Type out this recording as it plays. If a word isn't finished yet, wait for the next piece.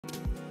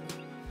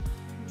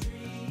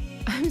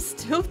I'm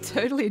still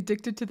totally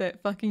addicted to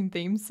that fucking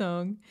theme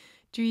song.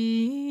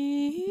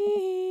 Dream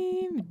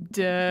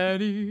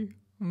Daddy.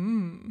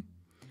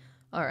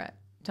 Alright,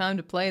 time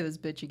to play this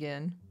bitch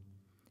again.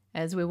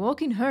 As we're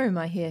walking home,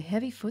 I hear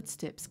heavy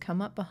footsteps come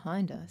up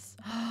behind us.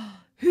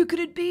 Who could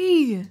it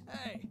be?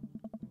 Hey.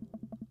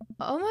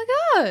 Oh my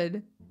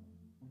god.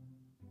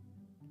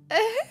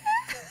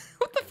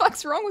 What the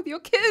fuck's wrong with your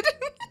kid?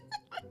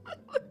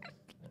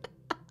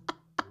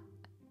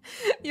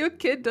 Your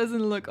kid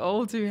doesn't look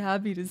all too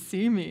happy to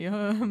see me.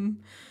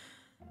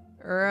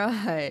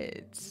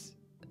 Right.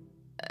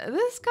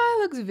 This guy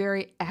looks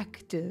very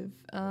active.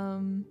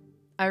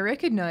 I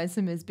recognize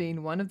him as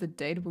being one of the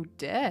dateable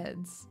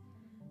dads.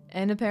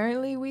 And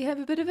apparently we have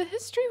a bit of a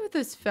history with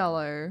this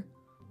fellow.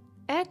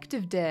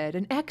 Active dad,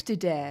 an actor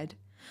dad.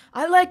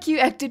 I like you,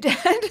 actor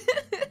dad.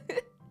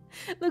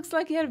 Looks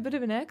like you had a bit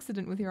of an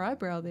accident with your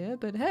eyebrow there,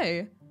 but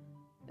hey,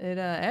 it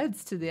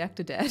adds to the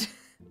actor dad.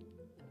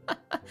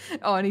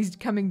 Oh, and he's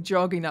coming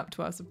jogging up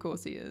to us, of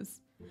course he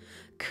is.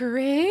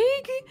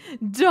 Craig?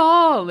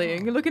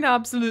 Darling, looking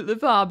absolutely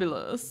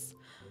fabulous.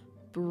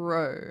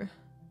 Bro.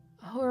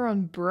 Oh, we're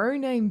on bro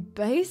name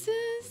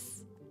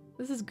basis?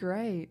 This is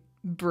great.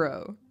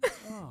 Bro.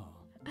 Oh.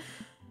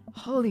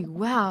 Holy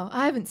wow,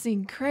 I haven't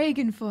seen Craig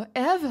in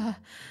forever.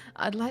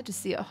 I'd like to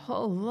see a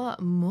whole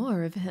lot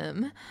more of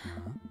him.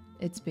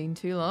 It's been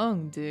too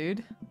long,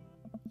 dude.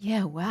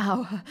 Yeah,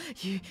 wow.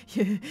 You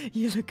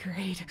look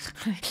great.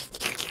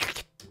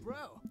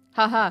 Bro.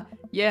 Haha,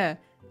 yeah.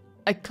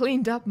 I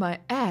cleaned up my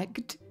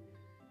act.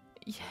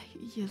 Yeah,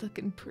 you're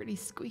looking pretty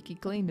squeaky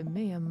clean to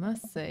me, I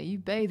must say. You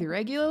bathe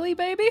regularly,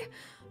 baby?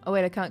 Oh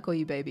wait, I can't call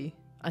you baby.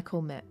 I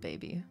call Matt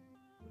baby.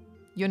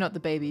 You're not the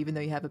baby, even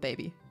though you have a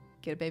baby.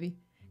 Get a baby?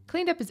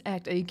 Cleaned up his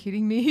act. Are you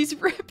kidding me? He's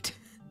ripped.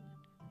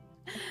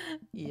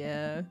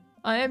 Yeah,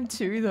 I am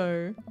too,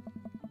 though.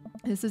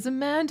 This is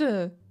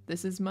Amanda.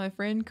 This is my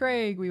friend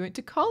Craig. We went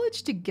to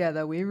college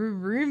together. We were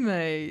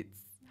roommates.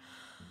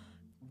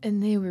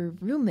 And they were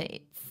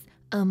roommates.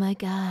 Oh my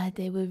god,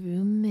 they were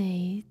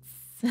roommates.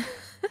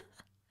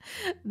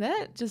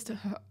 That just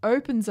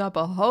opens up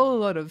a whole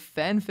lot of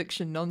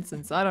fanfiction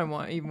nonsense. I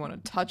don't even want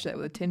to touch that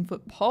with a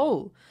 10-foot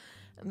pole.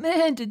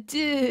 Amanda,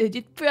 dude,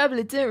 you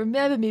probably don't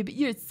remember me, but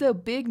you're so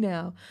big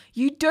now.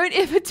 You don't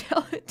ever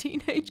tell a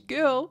teenage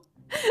girl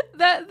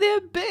that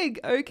they're big,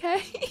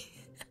 okay?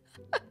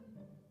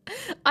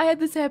 I had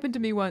this happen to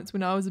me once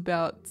when I was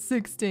about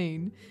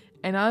 16,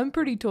 and I'm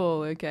pretty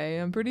tall, okay?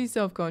 I'm pretty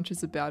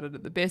self-conscious about it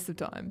at the best of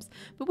times.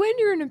 But when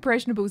you're an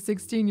impressionable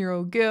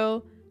 16-year-old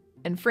girl,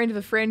 and friend of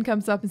a friend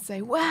comes up and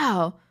say,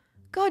 wow,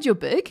 God, you're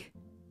big.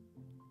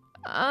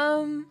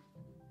 How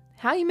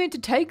you meant to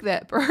take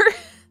that, bro?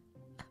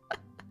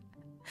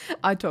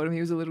 I told him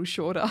he was a little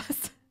short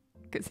ass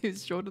because he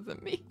was shorter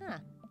than me. Huh.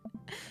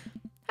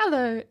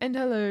 Hello, and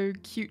hello,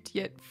 cute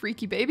yet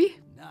freaky baby.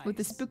 Nice. With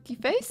a spooky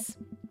face.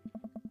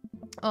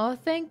 Oh,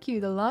 thank you.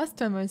 The last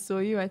time I saw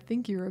you, I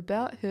think you were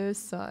about her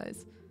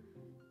size.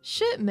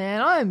 Shit,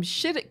 man, I'm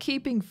shit at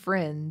keeping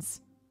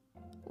friends.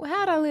 Well,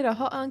 how'd I let a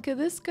hot uncle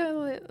this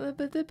go?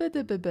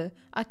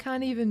 I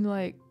can't even,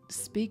 like,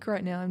 speak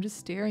right now. I'm just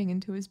staring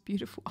into his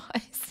beautiful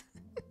eyes.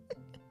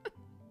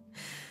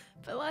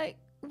 But, like,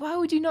 why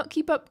would you not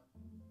keep up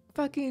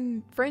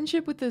fucking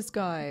friendship with this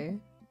guy?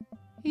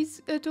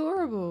 He's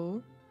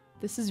adorable.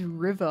 This is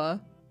River.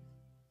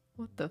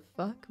 What the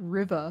fuck?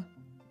 River.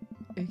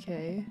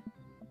 Okay.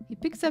 He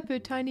picks up her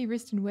tiny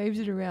wrist and waves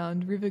it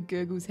around. River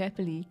gurgles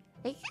happily.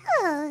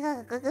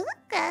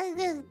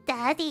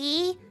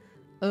 Daddy.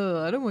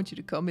 Oh, I don't want you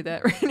to call me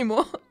that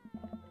anymore.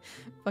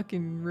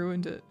 Fucking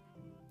ruined it.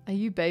 Are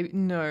you baby?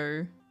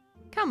 No.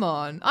 Come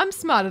on. I'm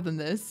smarter than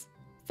this.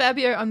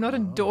 Fabio, I'm not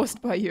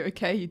endorsed by you,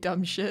 okay, you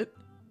dumb shit.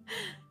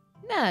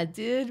 Nah,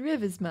 dude,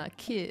 River's my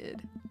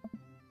kid.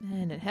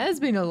 Man, it has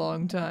been a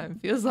long time.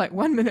 Feels like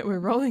 1 minute we're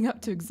rolling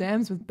up to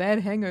exams with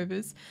bad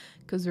hangovers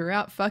because we're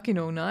out fucking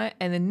all night,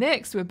 and the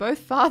next we're both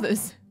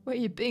fathers. Where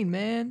you been,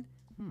 man?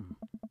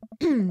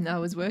 I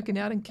was working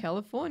out in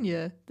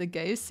California, the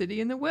gayest city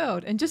in the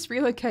world, and just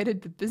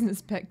relocated the business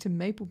back to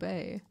Maple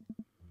Bay.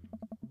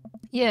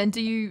 Yeah, and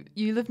do you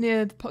live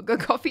near the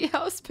coffee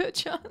house,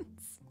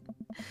 perchance?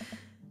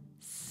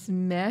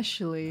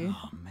 Smashly.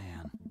 Oh,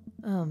 man.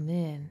 Oh,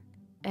 man.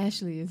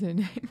 Ashley is her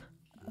name.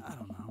 I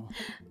don't know.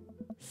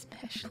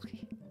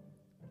 Smashly.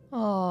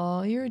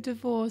 Oh, you're a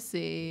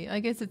divorcee. I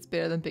guess it's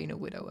better than being a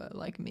widower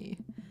like me.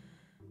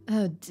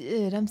 Oh,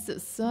 dude, I'm so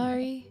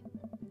sorry.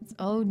 It's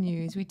old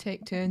news. We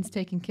take turns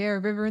taking care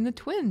of River and the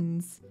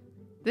twins.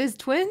 There's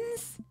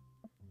twins?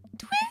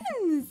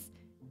 Twins!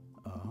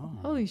 Oh.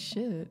 Holy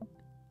shit.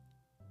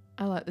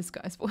 I like this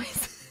guy's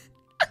voice.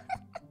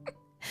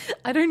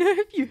 I don't know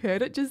if you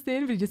heard it just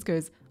then, but he just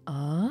goes,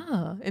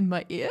 ah, in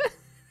my ear.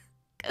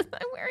 Because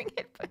I'm wearing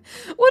headphones.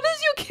 What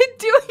is your kid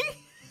doing?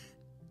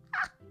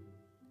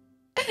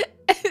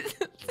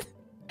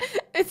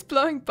 It's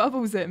blowing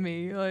bubbles at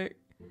me. Like,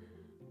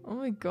 oh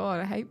my god,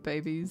 I hate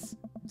babies.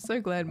 I'm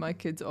so glad my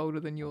kid's older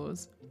than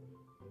yours.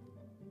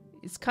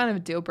 It's kind of a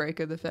deal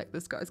breaker, the fact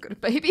this guy's got a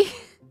baby.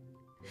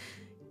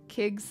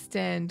 Keg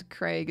stand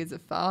Craig is a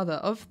father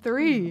of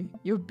 3.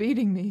 You're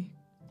beating me.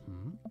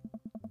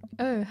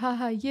 Oh,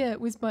 haha, yeah, it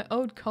was my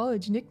old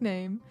college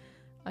nickname.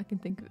 I can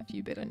think of a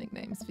few better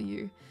nicknames for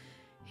you.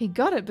 He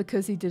got it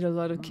because he did a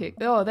lot of keg.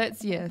 Oh,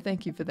 yeah,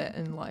 thank you for that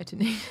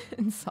enlightening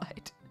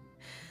insight.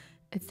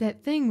 It's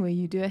that thing where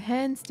you do a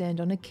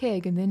handstand on a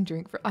keg and then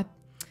drink for...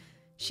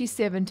 She's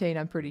 17,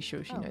 I'm pretty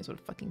sure she knows what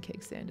a fucking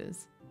keg stand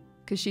is.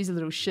 Because she's a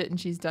little shit and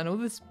she's done all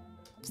this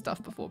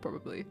stuff before,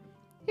 probably.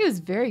 He was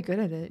very good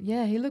at it.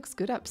 Yeah, he looks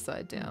good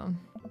upside down.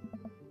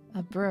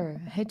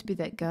 Bro, I hate to be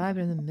that guy,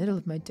 but in the middle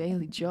of my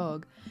daily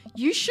jog.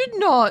 You should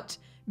not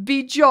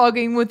be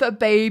jogging with a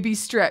baby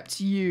strapped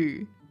to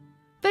you.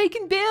 They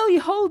can barely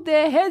hold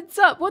their heads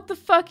up. What the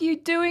fuck are you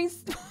doing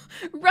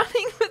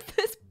running with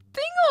this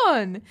thing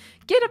on?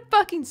 Get a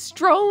fucking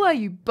stroller,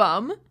 you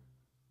bum.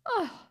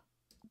 Oh.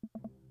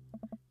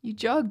 You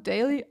jog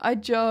daily? I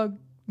jog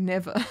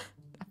never.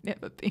 I've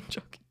never been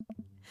jogging.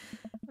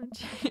 On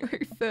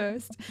January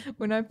 1st,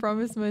 when I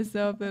promised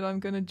myself that I'm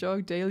going to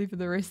jog daily for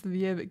the rest of the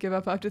year, but give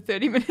up after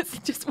 30 minutes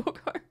and just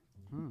walk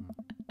home.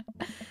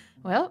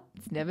 Well,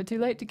 it's never too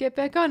late to get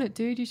back on it,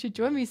 dude. You should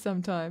join me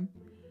sometime.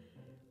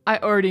 I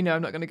already know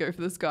I'm not going to go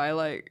for this guy.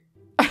 Like,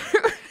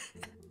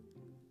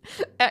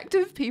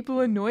 active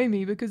people annoy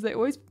me because they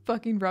always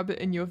fucking rub it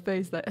in your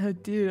face. Like, oh,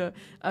 dude,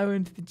 I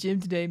went to the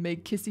gym today and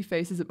made kissy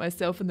faces at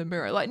myself in the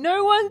mirror. Like,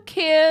 no one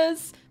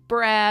cares,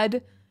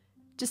 Brad.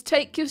 Just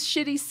take your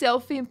shitty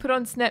selfie and put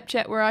on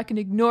Snapchat where I can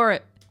ignore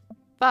it.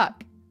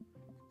 Fuck.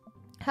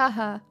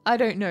 Haha, I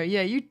don't know.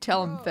 Yeah, you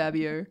tell him,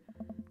 Fabio.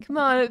 Come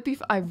on, it'd be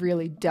I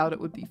really doubt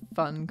it would be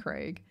fun,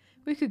 Craig.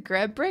 We could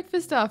grab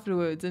breakfast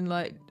afterwards and,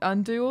 like,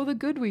 undo all the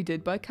good we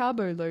did by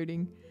carbo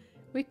loading.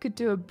 We could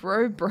do a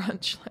bro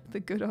brunch like the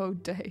good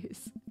old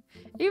days.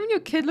 Even your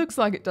kid looks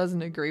like it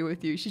doesn't agree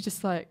with you. She's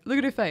just like, look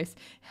at her face.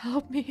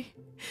 Help me.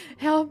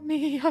 Help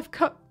me. I've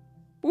got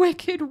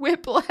wicked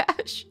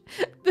whiplash.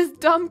 This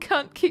dumb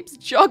cunt keeps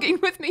jogging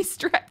with me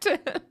strapped to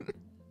him.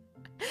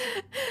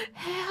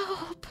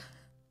 Help.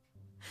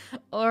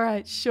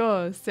 Alright,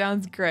 sure.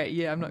 Sounds great.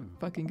 Yeah, I'm not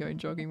fucking going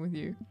jogging with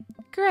you.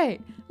 Great.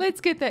 Let's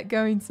get that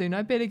going soon.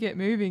 I better get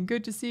moving.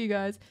 Good to see you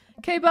guys.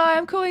 Okay, bye.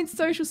 I'm calling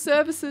social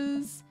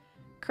services.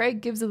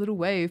 Craig gives a little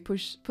wave,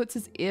 puts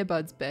his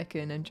earbuds back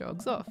in and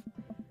jogs off.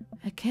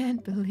 I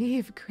can't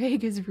believe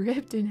Craig is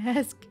ripped and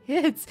has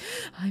kids.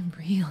 I'm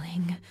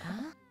reeling.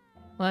 Huh?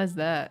 Why's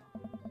that?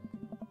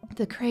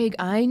 The Craig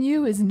I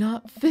knew is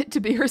not fit to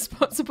be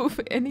responsible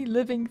for any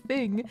living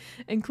thing,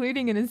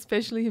 including and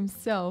especially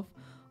himself.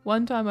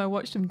 One time I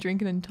watched him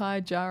drink an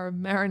entire jar of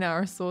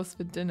marinara sauce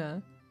for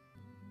dinner.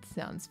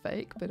 Sounds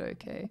fake, but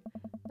okay.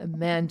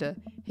 Amanda,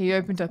 he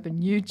opened up a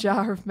new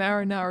jar of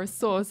marinara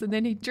sauce and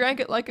then he drank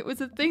it like it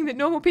was a thing that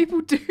normal people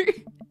do.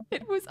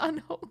 It was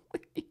unholy.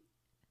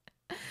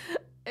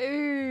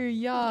 Ooh,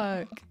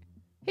 yuck.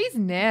 He's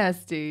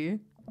nasty.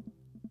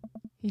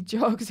 He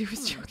jogs, he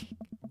was jogging.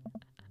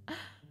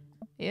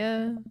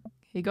 Yeah,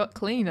 he got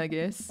clean, I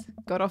guess.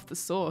 Got off the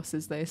sauce,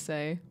 as they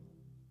say.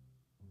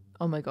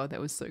 Oh my god,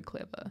 that was so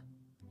clever.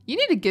 You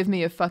need to give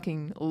me a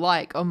fucking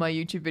like on my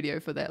YouTube video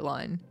for that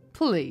line.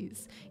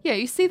 Please. Yeah,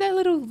 you see that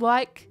little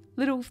like,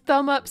 little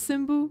thumb up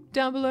symbol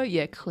down below?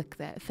 Yeah, click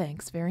that.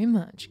 Thanks very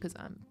much, because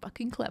I'm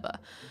fucking clever.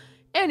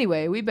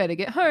 Anyway, we better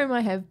get home.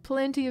 I have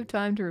plenty of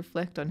time to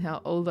reflect on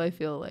how old I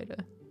feel later.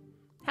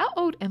 How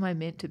old am I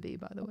meant to be,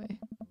 by the way?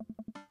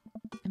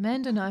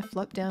 Amanda and I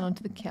flop down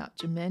onto the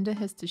couch. Amanda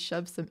has to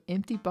shove some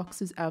empty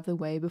boxes out of the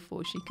way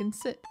before she can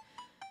sit.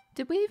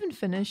 Did we even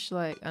finish,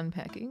 like,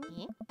 unpacking?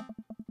 Yeah.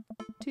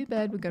 Too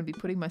bad we're going to be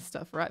putting my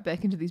stuff right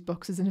back into these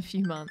boxes in a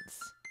few months.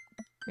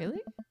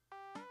 Really?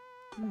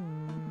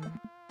 I'm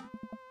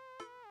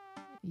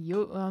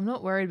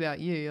not worried about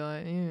you.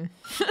 Like, yeah.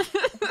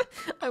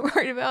 I'm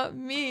worried about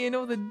me and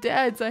all the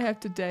dads I have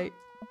to date.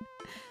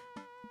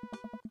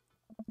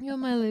 You're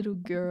my little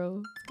girl.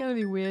 It's going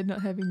to be weird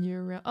not having you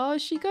around. Oh,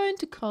 is she going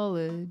to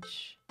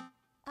college?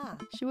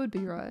 She would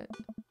be, right?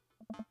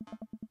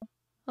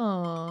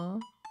 Aww.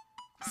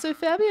 So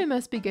Fabio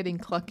must be getting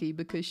clucky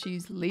because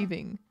she's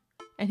leaving.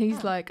 And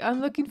he's like,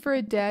 I'm looking for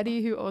a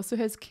daddy who also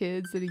has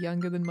kids that are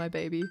younger than my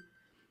baby.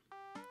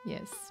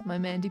 Yes, my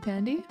Mandy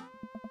Pandy.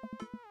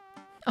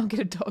 I'll get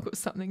a dog or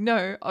something.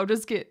 No, I'll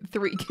just get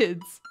 3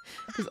 kids.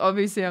 Because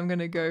obviously I'm going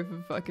to go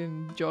for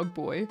fucking Jog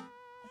Boy.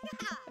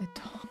 A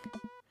dog.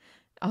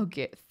 I'll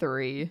get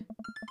 3.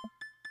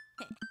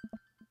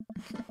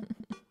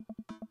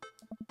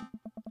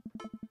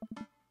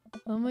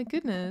 Oh my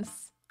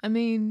goodness. I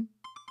mean,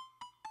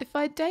 if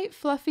I date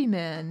Fluffy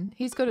Man,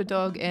 he's got a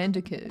dog and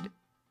a kid.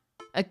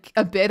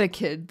 A better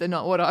kid than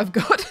not what I've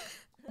got.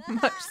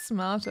 Much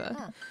smarter.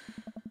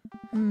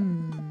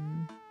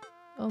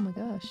 Oh my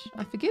gosh.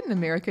 I forget in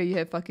America you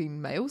have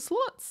fucking mail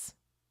slots.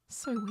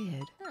 So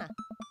weird.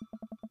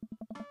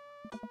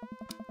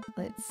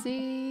 Let's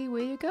see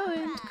where you're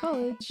going to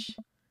college.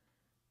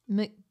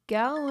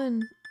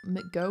 McGowan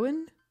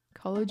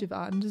College of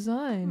Art and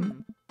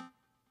Design.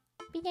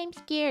 But I'm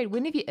scared.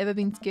 When have you ever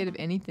been scared of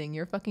anything?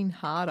 You're a fucking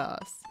hard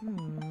ass. Your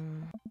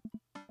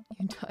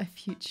entire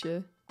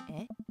future.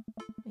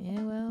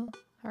 Yeah, well,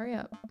 hurry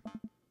up.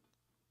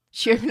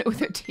 She opened it with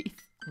her teeth.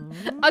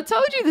 I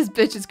told you this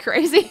bitch is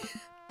crazy.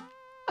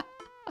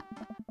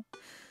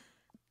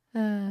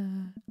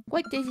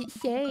 What does it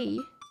say?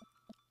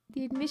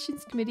 The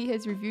admissions committee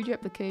has reviewed your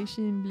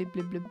application, blah,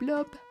 blah, blah,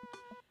 blah.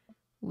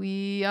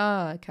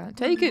 I can't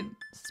take it.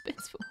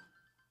 Suspenseful.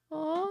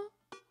 Aw.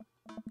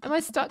 Am I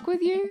stuck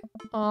with you?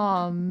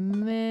 Oh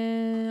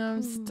man,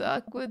 I'm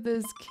stuck with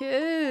this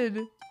kid.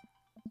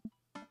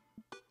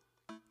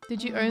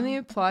 Did you only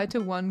apply to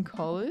one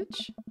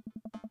college?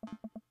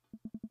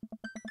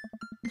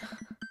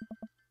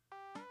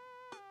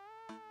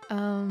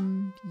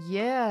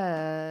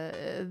 Yeah,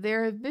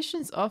 their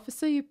admissions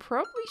officer, you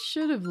probably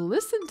should have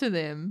listened to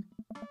them.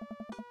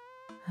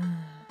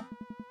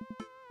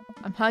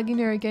 I'm hugging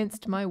her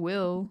against my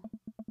will.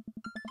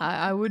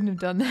 I wouldn't have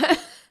done that.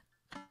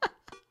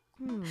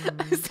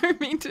 I'm so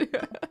mean to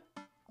her.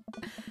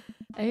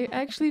 Are you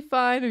actually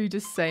fine, or are you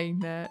just saying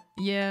that?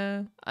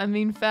 Yeah, I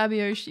mean,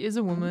 Fabio, she is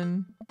a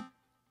woman.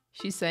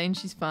 She's saying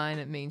she's fine,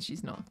 it means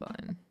she's not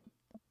fine.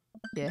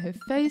 Yeah, her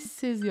face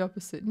says the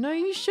opposite. No,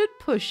 you should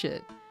push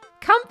it.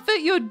 Comfort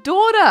your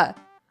daughter.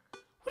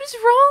 What is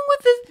wrong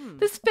with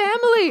this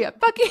family?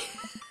 Fucking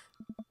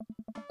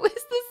where's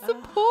the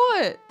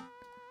support?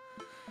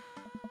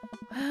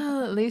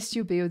 Well, at least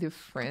you'll be with your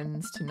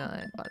friends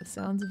tonight, by the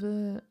sounds of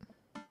it.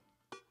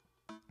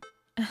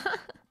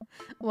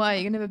 Why,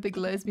 you're gonna have a big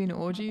lesbian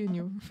orgy in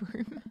your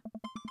room?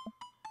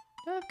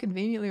 I've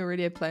conveniently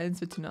already had plans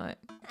for tonight.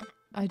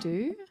 I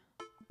do?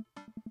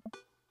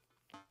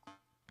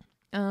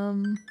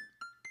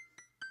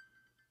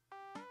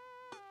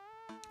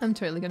 I'm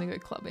totally gonna go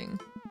clubbing.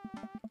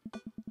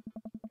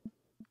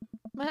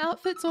 My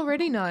outfit's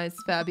already nice,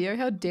 Fabio.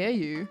 How dare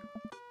you?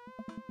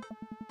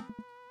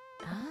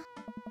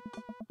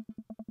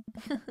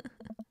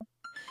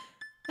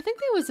 I think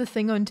there was a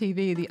thing on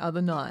TV the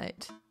other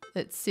night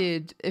that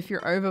said if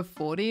you're over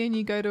 40 and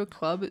you go to a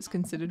club, it's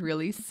considered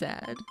really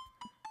sad.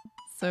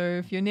 So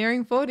if you're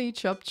nearing 40,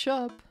 chop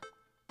chop.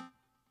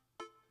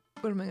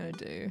 What am I gonna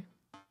do?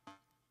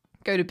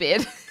 Go to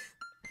bed.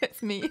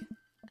 That's me.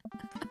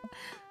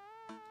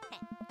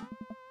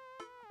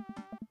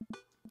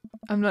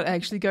 I'm not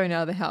actually going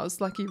out of the house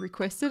like you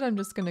requested. I'm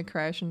just gonna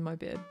crash in my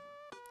bed.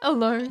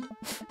 Alone.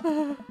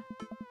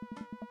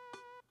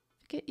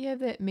 Forget you have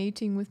that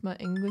meeting with my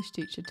English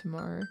teacher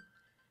tomorrow.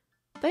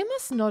 They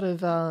must not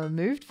have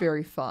moved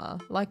very far.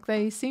 Like,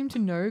 they seem to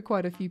know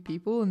quite a few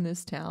people in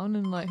this town,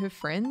 and like her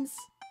friends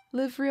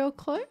live real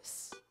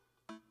close.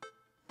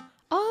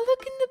 Oh,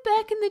 look in the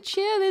back in the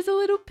chair. There's a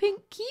little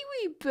pink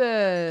kiwi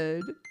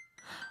bird.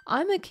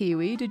 I'm a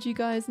Kiwi. Did you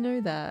guys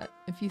know that?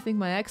 If you think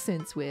my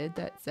accent's weird,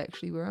 that's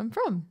actually where I'm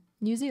from.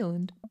 New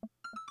Zealand.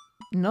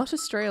 Not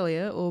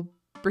Australia or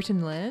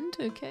Britainland,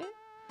 okay?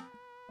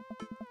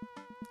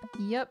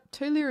 Yep,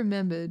 totally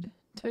remembered.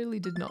 Totally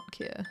did not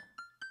care.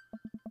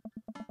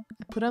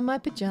 I put on my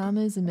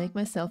pajamas and make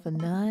myself a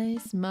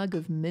nice mug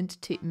of mint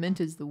tea. Mint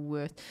is the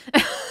worst.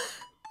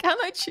 Can't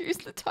I choose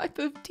the type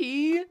of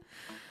tea?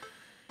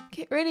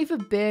 Get ready for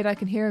bed. I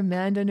can hear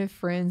Amanda and her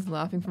friends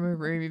laughing from her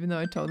room, even though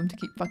I told them to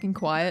keep fucking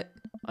quiet.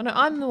 Oh no,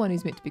 I'm the one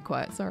who's meant to be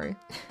quiet, sorry.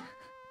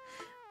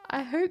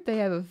 I hope they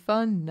have a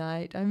fun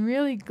night. I'm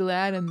really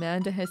glad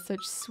Amanda has such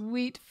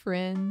sweet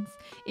friends.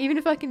 Even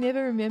if I can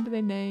never remember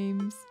their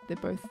names. They're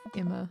both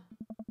Emma.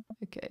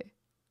 Okay.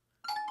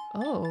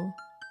 Oh.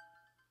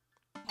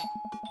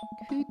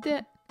 Who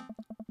that?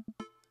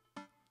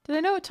 Do they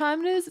know what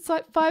time it is? It's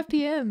like 5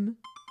 p.m.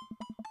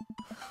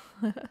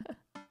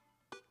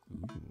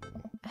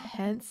 A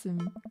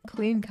handsome,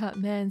 clean-cut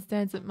man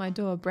stands at my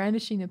door,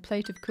 brandishing a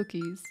plate of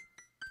cookies.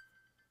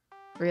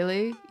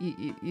 Really?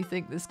 You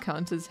think this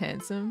cunt is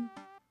handsome?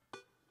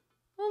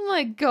 Oh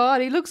my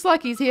god, he looks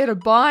like he's here to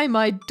buy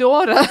my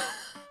daughter. What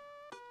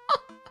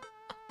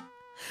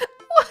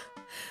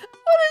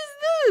is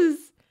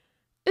this?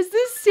 Is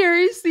this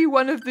seriously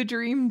one of the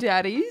dream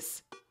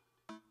daddies?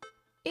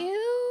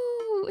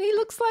 Ew, he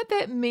looks like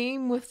that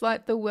meme with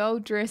like the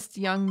well-dressed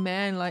young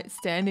man like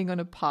standing on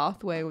a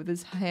pathway with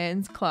his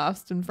hands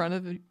clasped in front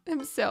of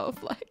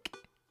himself. Like,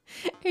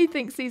 he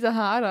thinks he's a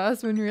hard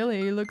ass when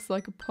really he looks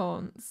like a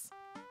ponce.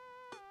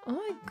 Oh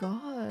my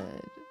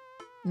god.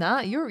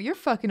 Nah, you're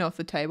fucking off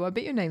the table. I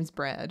bet your name's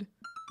Brad.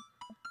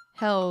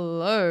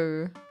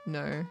 Hello.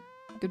 No.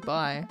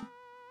 Goodbye.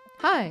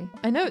 Hi.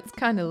 I know it's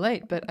kind of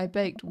late, but I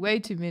baked way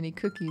too many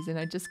cookies and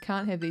I just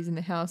can't have these in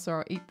the house or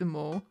I'll eat them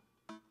all.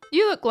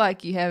 You look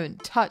like you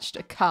haven't touched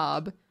a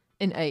carb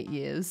in 8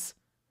 years.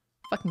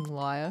 Fucking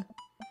liar.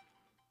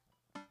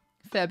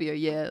 Fabio,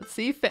 yeah.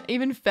 See,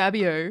 even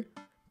Fabio,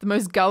 the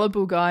most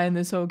gullible guy in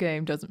this whole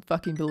game, doesn't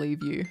fucking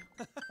believe you.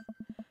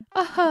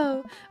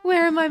 Oh,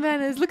 where are my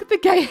manners? Look at the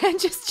gay hand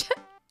gesture.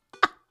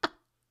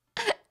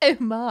 Oh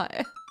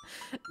my.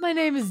 My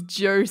name is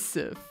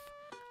Joseph.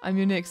 I'm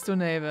your next door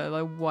neighbor,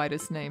 the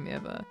whitest name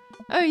ever.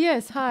 Oh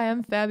yes, hi,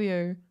 I'm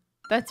Fabio.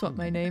 That's what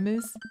my name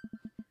is.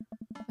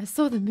 I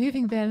saw the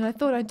moving van and I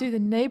thought I'd do the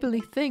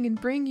neighborly thing and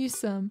bring you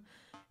some.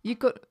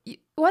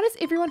 Why does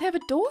everyone have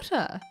a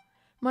daughter?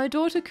 My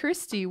daughter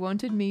Christy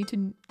wanted me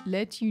to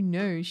let you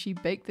know she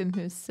baked them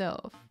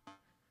herself.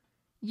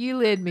 You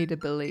led me to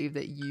believe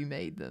that you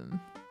made them.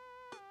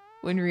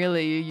 When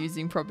really you're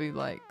using probably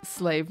like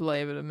slave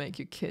labor to make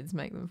your kids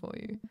make them for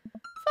you.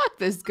 Fuck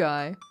this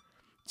guy.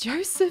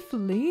 Joseph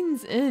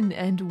leans in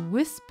and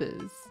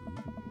whispers.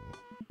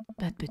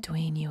 But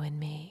between you and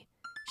me,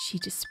 she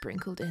just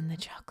sprinkled in the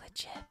chocolate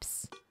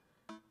chips.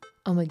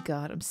 Oh my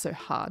god, I'm so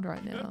hard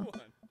right now.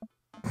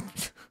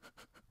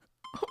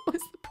 What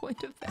was the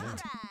point of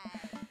that?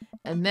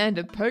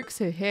 Amanda pokes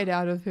her head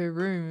out of her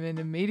room and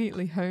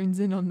immediately hones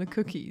in on the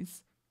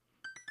cookies.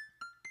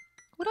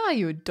 What are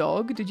you, a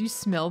dog? Did you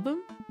smell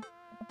them?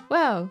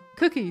 Wow,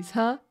 cookies,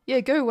 huh? Yeah,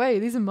 go away,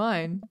 these are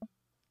mine.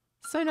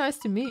 So nice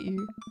to meet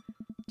you.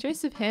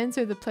 Joseph hands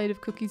her the plate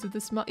of cookies with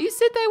a smile. You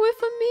said they were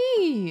for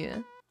me!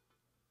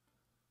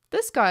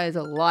 This guy is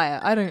a liar.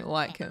 I don't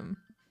like him.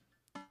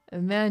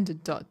 Amanda ...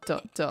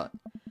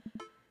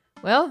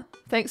 Well,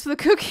 thanks for the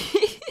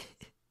cookie.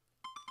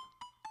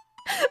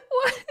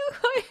 Why do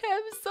I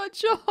have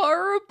such a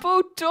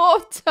horrible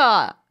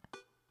daughter?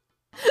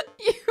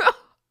 You are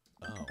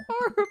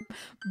horrible.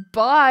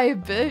 Bye,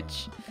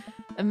 bitch.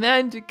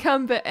 Amanda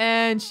Cumber,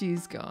 and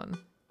she's gone.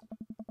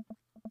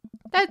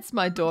 That's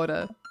my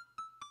daughter.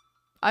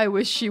 I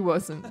wish she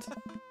wasn't.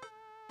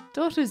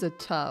 Daughters are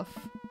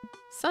tough.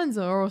 Sons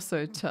are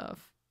also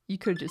tough. You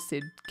could have just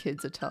said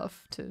kids are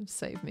tough to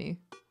save me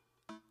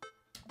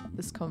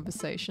this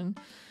conversation.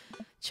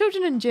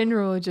 Children in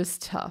general are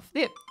just tough.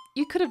 Yep,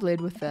 you could have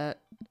led with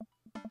that.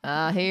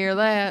 I hear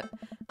that.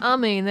 I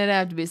mean, there'd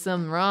have to be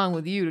something wrong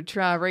with you to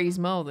try raise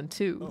more than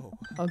two.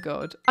 Oh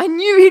god. I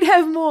knew he'd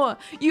have more!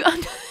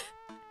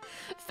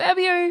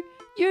 Fabio,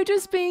 you're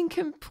just being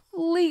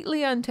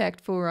completely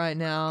untactful right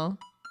now.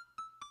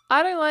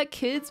 I don't like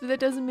kids, but that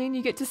doesn't mean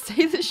you get to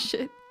say this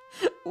shit.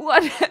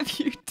 What have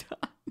you done?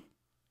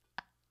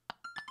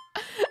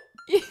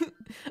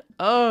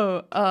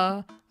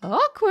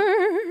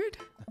 Awkward.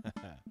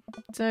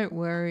 Don't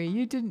worry,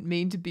 you didn't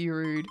mean to be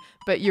rude,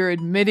 but you're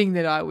admitting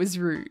that I was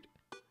rude.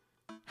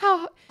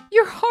 How?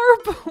 You're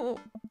horrible.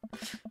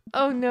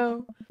 Oh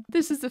no,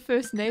 this is the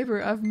first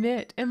neighbor I've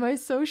met, and my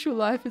social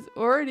life is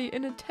already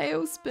in a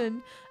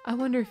tailspin. I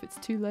wonder if it's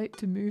too late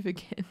to move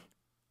again.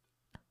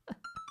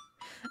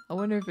 I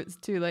wonder if it's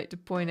too late to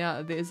point out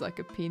that there's like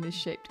a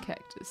penis-shaped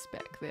cactus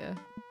back there.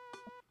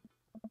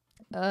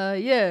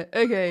 Yeah,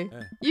 okay.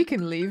 You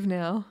can leave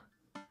now.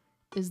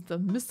 Is the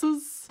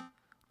missus?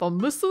 The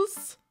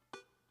missus?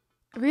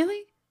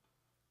 Really?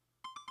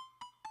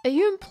 Are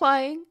you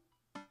implying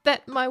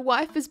that my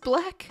wife is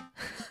black?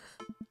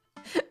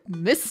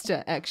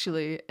 Mister,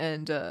 actually,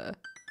 and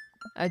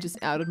I just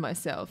outed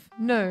myself.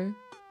 No,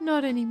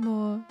 not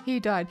anymore. He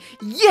died.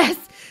 Yes!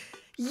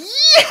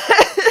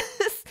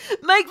 Yes!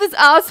 Make this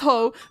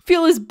asshole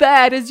feel as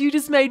bad as you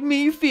just made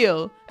me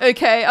feel.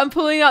 Okay, I'm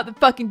pulling out the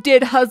fucking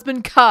dead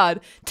husband card.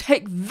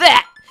 Take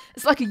that!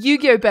 It's like a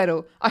Yu-Gi-Oh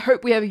battle. I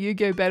hope we have a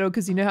Yu-Gi-Oh battle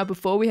because you know how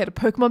before we had a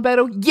Pokemon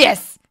battle?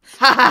 Yes!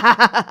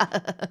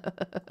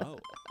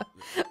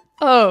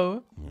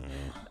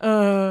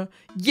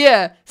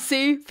 Yeah,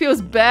 see?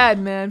 Feels bad,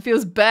 man.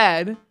 Feels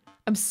bad.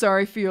 I'm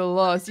sorry for your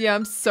loss. Yeah,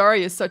 I'm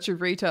sorry you're such a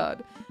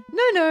retard.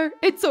 No,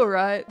 it's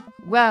alright.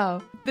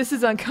 Wow, this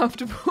is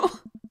uncomfortable.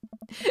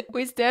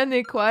 We stand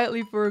there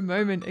quietly for a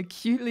moment,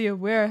 acutely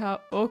aware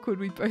how awkward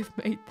we both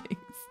made things.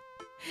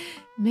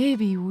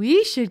 Maybe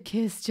we should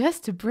kiss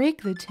just to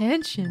break the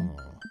tension.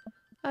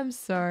 I'm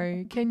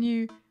sorry. Can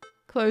you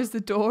close the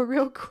door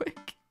real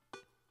quick?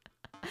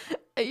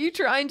 Are you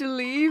trying to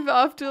leave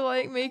after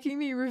like making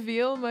me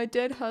reveal my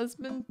dead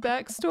husband's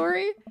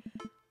backstory?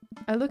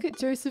 I look at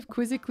Joseph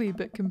quizzically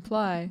but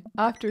comply.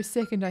 After a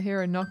second I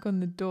hear a knock on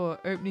the door.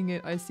 Opening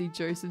it, I see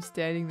Joseph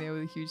standing there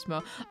with a huge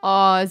smile.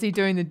 Oh, is he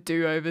doing the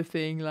do-over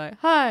thing? Like,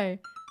 hi,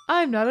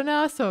 I'm not an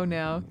asshole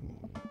now.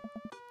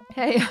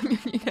 Hey, I'm your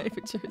new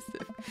neighbor,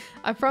 Joseph.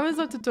 I promise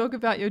not to talk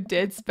about your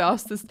dead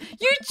spouse this—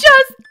 You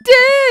just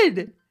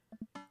did!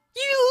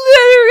 You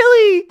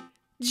literally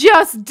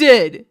just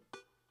did!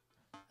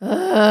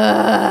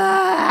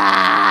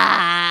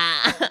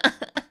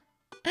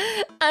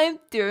 I'm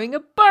doing a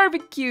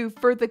barbecue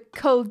for the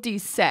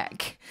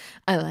cul-de-sac.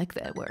 I like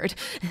that word.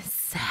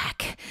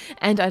 Sac.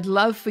 And I'd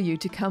love for you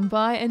to come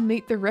by and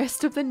meet the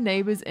rest of the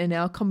neighbors in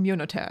our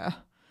community.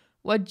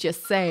 What'd you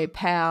say,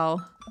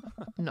 pal?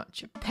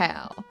 Not your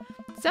pal.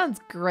 Sounds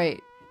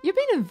great. You've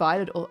been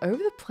invited all over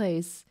the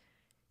place.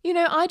 You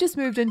know, I just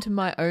moved into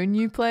my own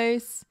new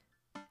place,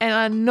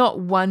 and not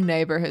one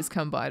neighbor has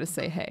come by to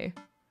say hey.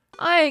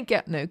 I ain't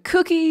got no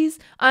cookies,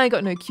 I ain't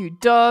got no cute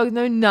dog,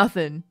 no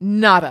nothing.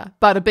 Nada.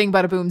 Bada bing,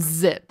 bada boom,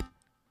 zip.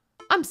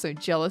 I'm so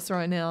jealous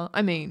right now.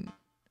 I mean,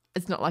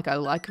 it's not like I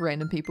like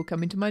random people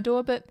coming to my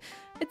door, but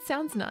it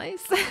sounds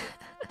nice.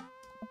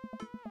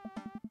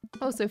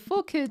 Also,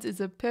 4 kids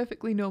is a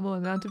perfectly normal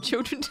amount of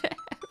children to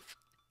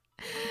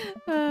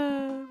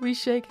have. We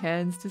shake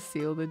hands to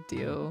seal the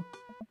deal.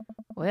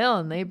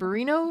 Well,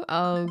 neighborino,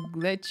 I'll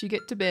let you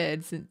get to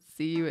bed since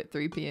see you at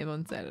 3 p.m.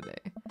 on Saturday.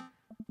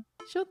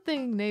 Sure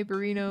thing,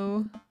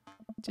 neighborino.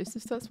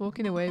 Joseph starts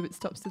walking away but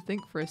stops to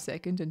think for a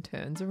second and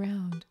turns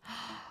around.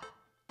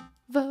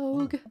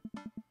 Vogue.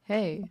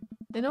 Hey,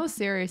 in all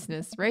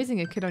seriousness,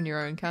 raising a kid on your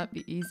own can't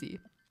be easy.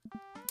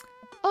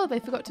 Oh, they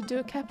forgot to do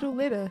a capital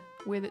letter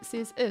where it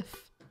says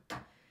if.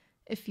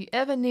 If you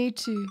ever need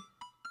to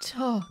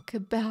talk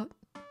about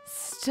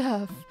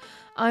stuff,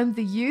 I'm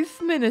the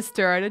youth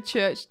minister at a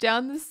church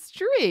down the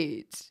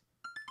street.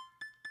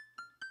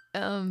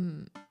 Are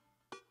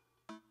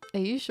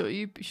you sure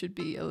you should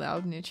be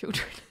allowed near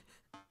children?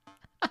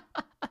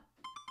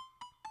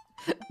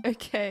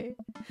 Okay.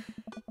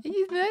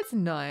 That's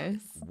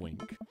nice.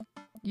 Wink.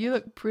 You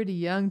look pretty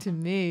young to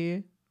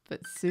me,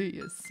 but suit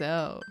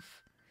yourself.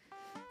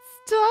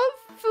 Stop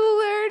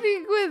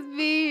flirting with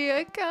me.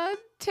 I can't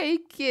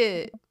take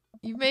it.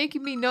 You're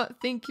making me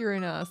not think you're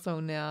an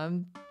asshole now.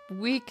 I'm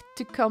weak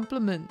to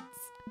compliments.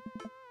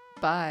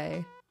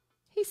 Bye.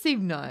 He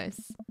seemed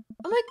nice.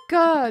 Oh my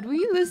god, were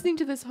you listening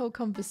to this whole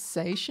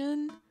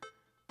conversation?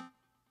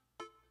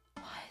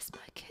 Why is my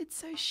kid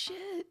so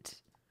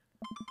shit?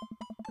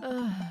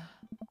 Ugh.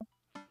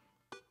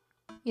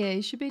 Yeah,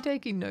 you should be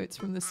taking notes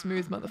from the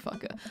smooth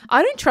motherfucker.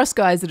 I don't trust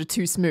guys that are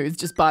too smooth,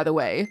 just by the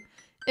way.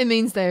 It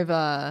means they've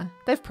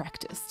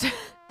practiced.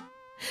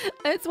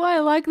 That's why I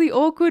like the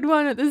awkward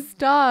one at the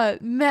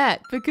start,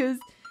 Matt, because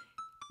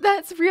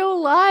that's real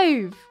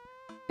life.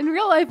 In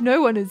real life,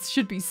 no one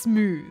should be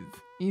smooth,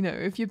 you know,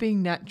 if you're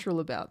being natural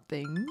about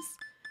things.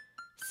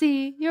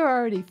 See, you're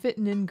already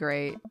fitting in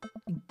great,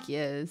 I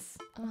guess.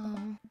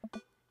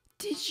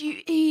 Did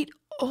you eat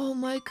all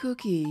my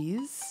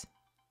cookies?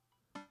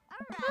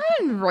 I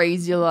didn't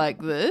raise you like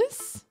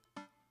this.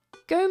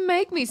 Go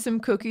make me some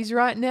cookies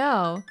right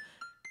now.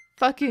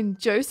 Fucking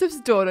Joseph's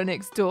daughter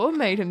next door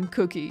made him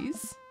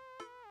cookies.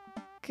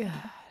 God.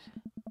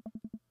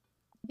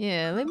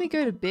 Yeah, let me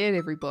go to bed,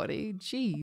 everybody. Jeez.